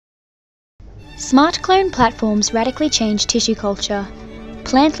SmartClone platforms radically change tissue culture.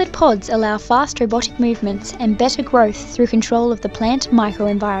 Plantlet pods allow fast robotic movements and better growth through control of the plant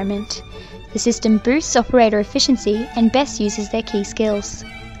microenvironment. The system boosts operator efficiency and best uses their key skills.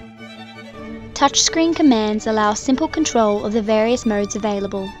 Touchscreen commands allow simple control of the various modes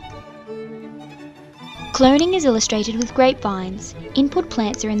available. Cloning is illustrated with grapevines. Input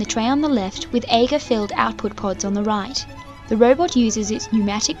plants are in the tray on the left with agar-filled output pods on the right. The robot uses its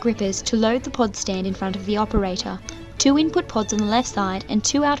pneumatic grippers to load the pod stand in front of the operator, 2 input pods on the left side and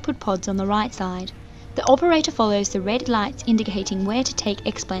 2 output pods on the right side. The operator follows the red lights indicating where to take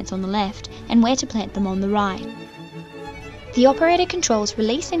explants on the left and where to plant them on the right. The operator controls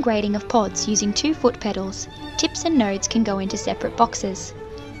release and grading of pods using 2 foot pedals. Tips and nodes can go into separate boxes.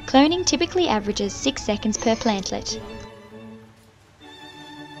 Cloning typically averages 6 seconds per plantlet.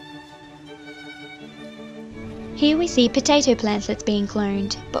 Here we see potato plantlets being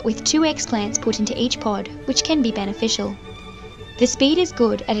cloned, but with 2 explants put into each pod, which can be beneficial. The speed is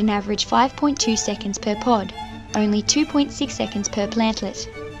good at an average 5.2 seconds per pod, only 2.6 seconds per plantlet.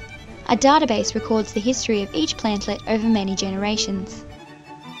 A database records the history of each plantlet over many generations.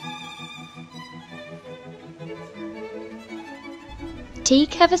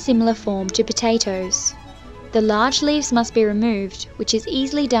 Teak have a similar form to potatoes. The large leaves must be removed, which is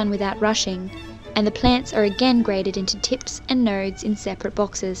easily done without rushing, and the plants are again graded into tips and nodes in separate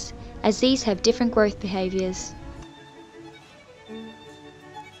boxes, as these have different growth behaviours.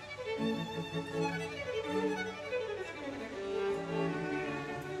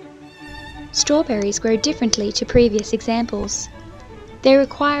 Strawberries grow differently to previous examples. They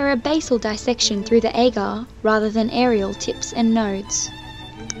require a basal dissection through the agar rather than aerial tips and nodes.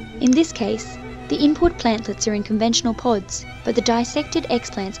 In this case, the input plantlets are in conventional pods, but the dissected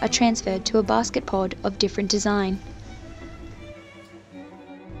explants are transferred to a basket pod of different design.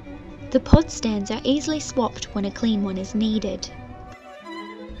 The pod stands are easily swapped when a clean one is needed.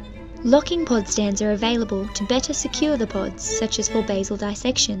 Locking pod stands are available to better secure the pods, such as for basal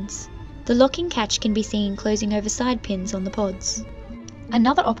dissections. The locking catch can be seen closing over side pins on the pods.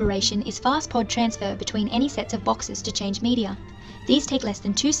 Another operation is fast pod transfer between any sets of boxes to change media. These take less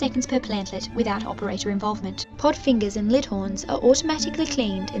than 2 seconds per plantlet without operator involvement. Pod fingers and lid horns are automatically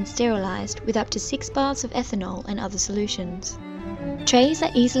cleaned and sterilised with up to 6 bars of ethanol and other solutions. Trays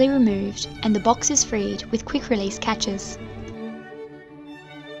are easily removed and the box is freed with quick release catches.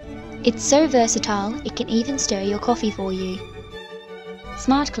 It's so versatile it can even stir your coffee for you.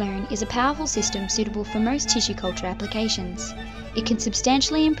 SmartClone is a powerful system suitable for most tissue culture applications. It can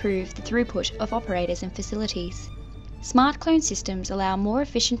substantially improve the throughput of operators and facilities. SmartClone systems allow more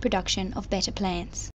efficient production of better plants.